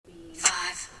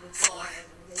4,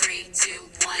 3, 2,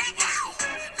 1, level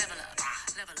up,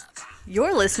 level up.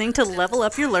 You're listening to Level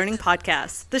Up Your Learning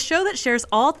podcast, the show that shares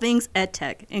all things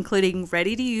EdTech, including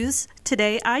ready-to-use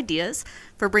today ideas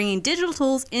for bringing digital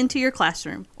tools into your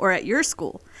classroom or at your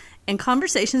school, and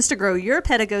conversations to grow your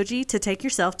pedagogy to take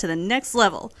yourself to the next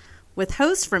level, with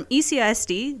hosts from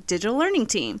ECISD Digital Learning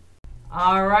Team.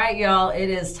 All right, y'all, it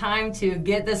is time to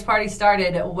get this party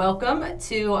started. Welcome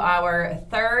to our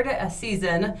third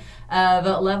season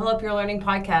of Level Up Your Learning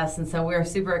podcast. And so we're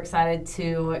super excited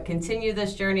to continue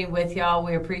this journey with y'all.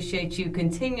 We appreciate you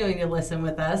continuing to listen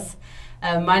with us.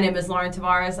 My name is Lauren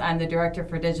Tavares. I'm the Director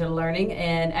for Digital Learning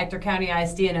in Ector County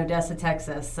ISD in Odessa,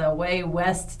 Texas, so way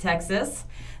west Texas.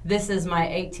 This is my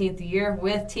 18th year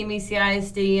with Team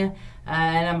ECISD.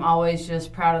 And I'm always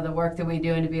just proud of the work that we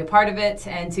do and to be a part of it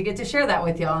and to get to share that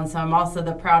with y'all. And so I'm also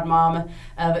the proud mom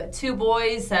of 2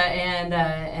 boys and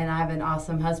I have an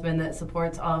awesome husband that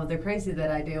supports all of the crazy that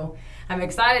I do. I'm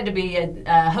excited to be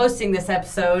hosting this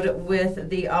episode with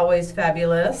the always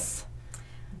fabulous.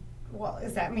 Well,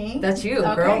 is that me? That's you,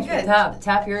 okay, girl. Good.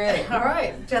 Tap your it. All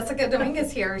right, Jessica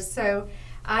Dominguez here. So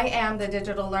I am the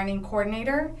Digital Learning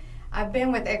Coordinator. I've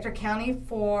been with Ector County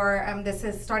for, this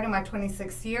is starting my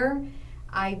 26th year.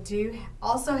 I do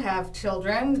also have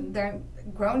children. They're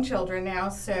grown children now,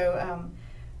 so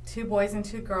 2 boys and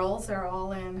 2 girls are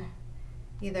all in,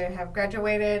 either have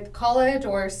graduated college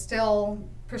or still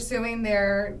pursuing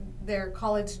their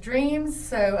college dreams.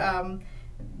 So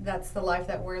that's the life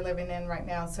that we're living in right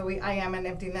now. So I am an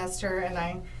empty nester, and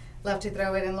I love to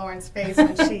throw it in Lauren's face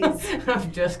when she's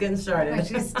I'm just getting started. When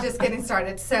she's just getting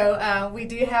started. So we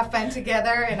do have fun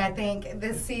together, and I think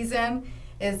this season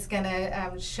is going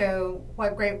to show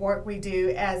what great work we do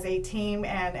as a team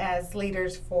and as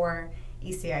leaders for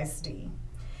ECISD.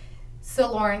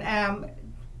 So Lauren,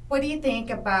 what do you think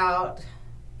about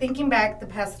thinking back the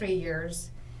past 3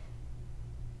 years,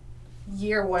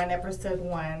 year 1, episode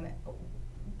 1?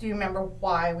 Do you remember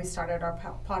why we started our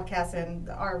podcast and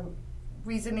our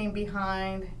reasoning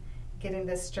behind getting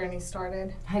this journey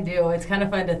started? I do. It's kind of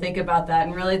fun to think about that.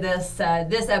 And really this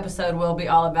episode will be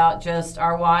all about just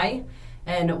our why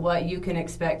and what you can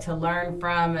expect to learn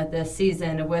from this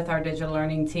season with our digital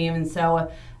learning team. And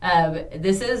so it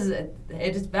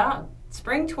is about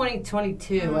spring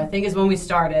 2022, I think is when we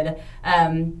started.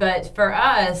 But for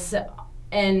us,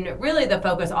 and really the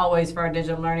focus always for our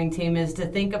digital learning team is to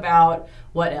think about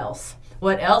what else.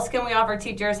 What else can we offer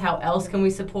teachers? How else can we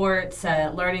support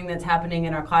learning that's happening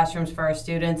in our classrooms for our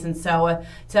students? And so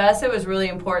to us, it was really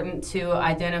important to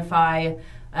identify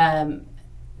the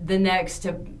next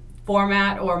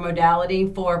format or modality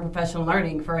for professional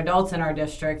learning for adults in our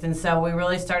district. And so we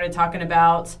really started talking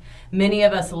about, many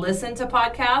of us listen to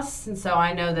podcasts. And so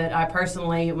I know that I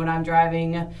personally, when I'm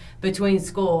driving between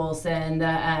schools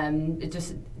and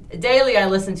just daily, I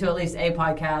listen to at least a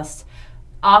podcast.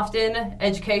 Often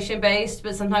education-based,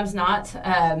 but sometimes not.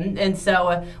 And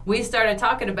so we started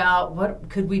talking about, what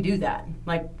could we do that?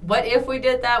 Like, what if we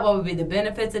did that? What would be the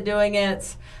benefits of doing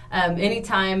it?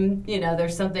 Anytime,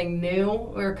 there's something new,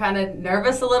 we're kind of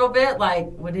nervous a little bit, like,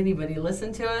 would anybody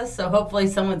listen to us? So hopefully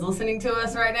someone's listening to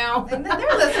us right now. And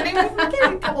they're listening. We're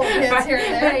getting a couple of hits here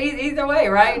and there. Either way,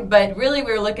 right? But really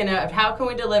we're looking at how can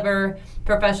we deliver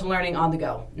professional learning on the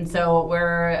go? And so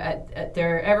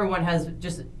everyone has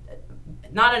just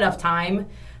not enough time.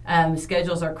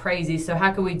 Schedules are crazy, so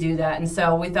how can we do that? And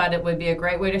so we thought it would be a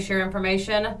great way to share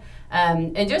information.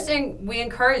 We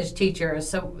encourage teachers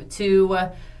to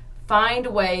find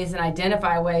ways and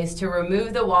identify ways to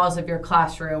remove the walls of your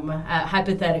classroom,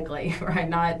 hypothetically, right?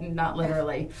 Not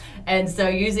literally. And so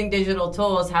using digital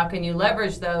tools, how can you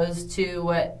leverage those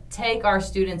to take our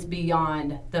students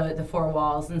beyond the 4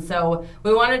 walls? And so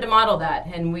we wanted to model that,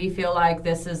 and we feel like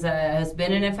this has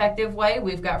been an effective way.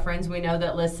 We've got friends we know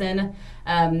that listen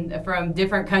from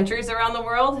different countries around the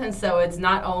world, and so it's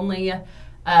not only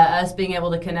us being able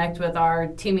to connect with our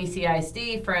Team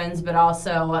ECISD friends, but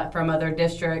also from other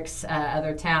districts,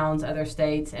 other towns, other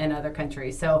states, and other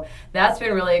countries. So that's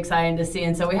been really exciting to see.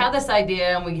 And so we had this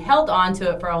idea, and we held on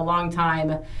to it for a long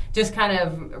time, just kind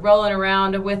of rolling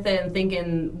around with it and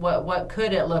thinking, what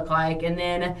could it look like? And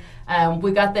then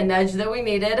we got the nudge that we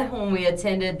needed when we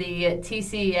attended the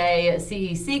TCA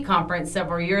CEC conference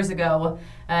several years ago.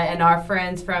 And our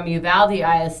friends from Uvalde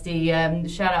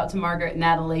ISD, shout out to Margaret and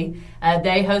Natalie,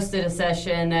 they hosted a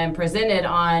session and presented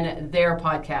on their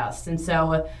podcast. And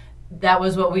so that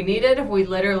was what we needed. We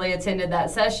literally attended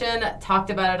that session, talked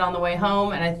about it on the way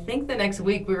home, and I think the next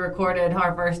week we recorded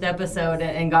our first episode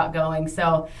and got going.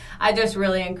 So I just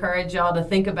really encourage y'all to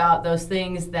think about those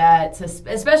things that,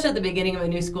 especially at the beginning of a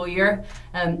new school year,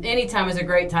 anytime is a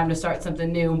great time to start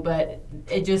something new, but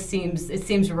it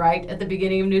seems right at the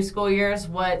beginning of new school years.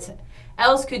 What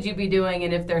else could you be doing?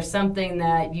 And if there's something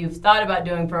that you've thought about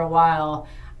doing for a while,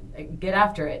 get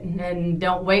after it and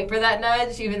don't wait for that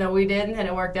nudge, even though we did and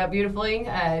it worked out beautifully.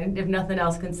 If nothing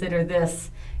else, consider this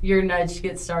your nudge to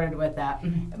get started with that.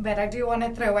 But I do want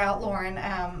to throw out, Lauren,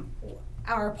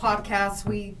 our podcast,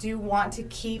 we do want to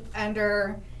keep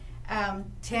under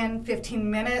 10, 15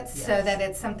 minutes. Yes. So that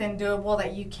it's something doable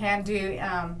that you can do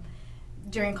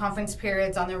during conference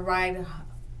periods, on the ride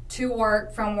to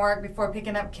work, from work, before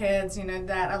picking up kids,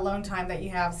 that alone time that you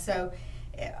have. So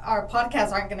our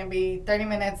podcasts aren't going to be 30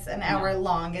 minutes, an hour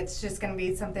long. It's just going to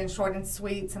be something short and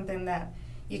sweet, something that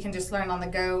you can just learn on the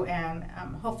go and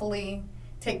hopefully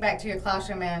take back to your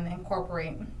classroom and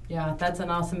incorporate. Yeah, that's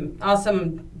an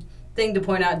awesome thing to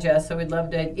point out, Jess. So we'd love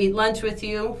to eat lunch with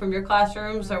you from your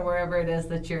classrooms or wherever it is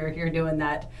that you're doing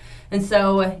that. And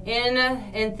so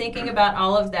in thinking about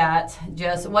all of that,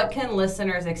 Jess, what can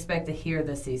listeners expect to hear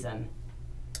this season?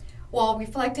 Well,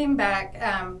 reflecting back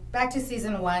to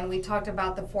season 1, we talked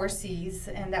about the 4 C's,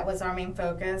 and that was our main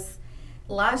focus.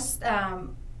 Last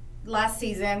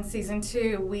season, season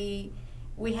 2,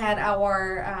 we had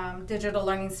our digital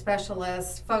learning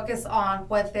specialists focus on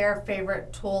what their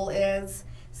favorite tool is.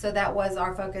 So that was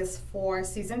our focus for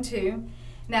season 2.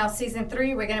 Now, season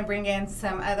 3, we're going to bring in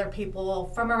some other people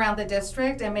from around the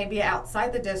district and maybe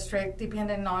outside the district,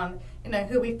 depending on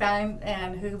who we find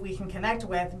and who we can connect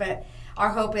with. But our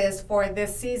hope is for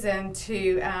this season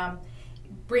to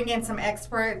bring in some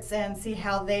experts and see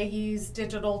how they use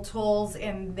digital tools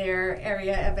in their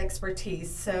area of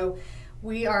expertise. So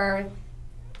we are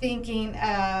thinking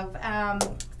of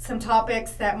some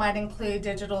topics that might include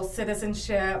digital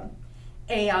citizenship,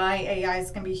 AI. AI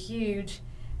is going to be huge.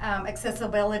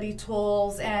 Accessibility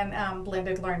tools, and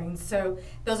blended learning. So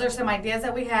those are some ideas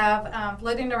that we have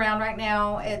floating around right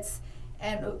now.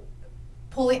 And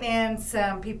pulling in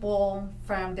some people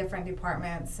from different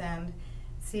departments and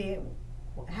see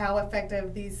how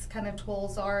effective these kind of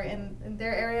tools are in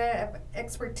their area of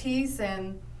expertise,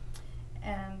 and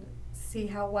see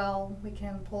how well we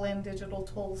can pull in digital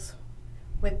tools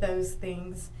with those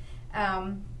things.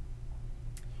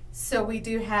 So we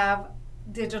do have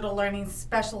digital learning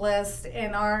specialists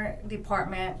in our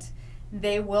department.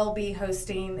 They will be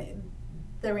hosting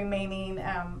the remaining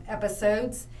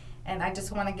episodes, and I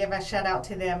just want to give a shout out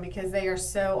to them because they are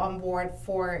so on board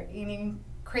for any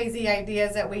crazy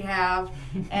ideas that we have,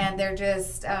 and they're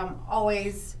just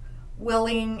always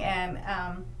willing and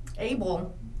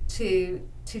able to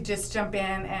just jump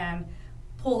in and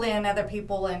pull in other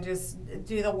people and just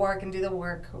do the work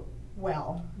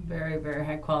well. Very, very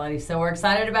high quality. So we're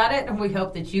excited about it, and we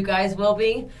hope that you guys will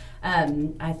be.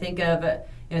 I think of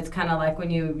it's kind of like when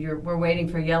we're waiting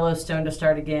for Yellowstone to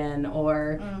start again,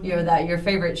 or that your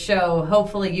favorite show.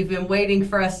 Hopefully, you've been waiting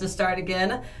for us to start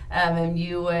again, and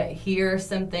you hear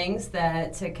some things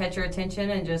that catch your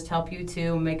attention and just help you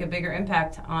to make a bigger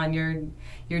impact on your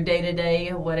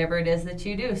day-to-day, whatever it is that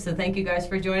you do. So thank you guys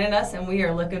for joining us, and we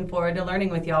are looking forward to learning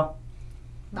with y'all.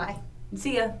 Bye.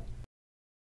 See ya.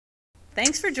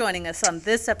 Thanks for joining us on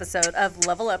this episode of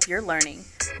Level Up Your Learning.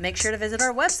 Make sure to visit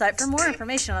our website for more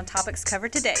information on topics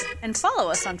covered today, and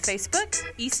follow us on Facebook,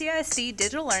 ECISD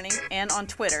Digital Learning, and on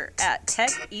Twitter at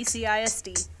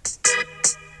TechECISD.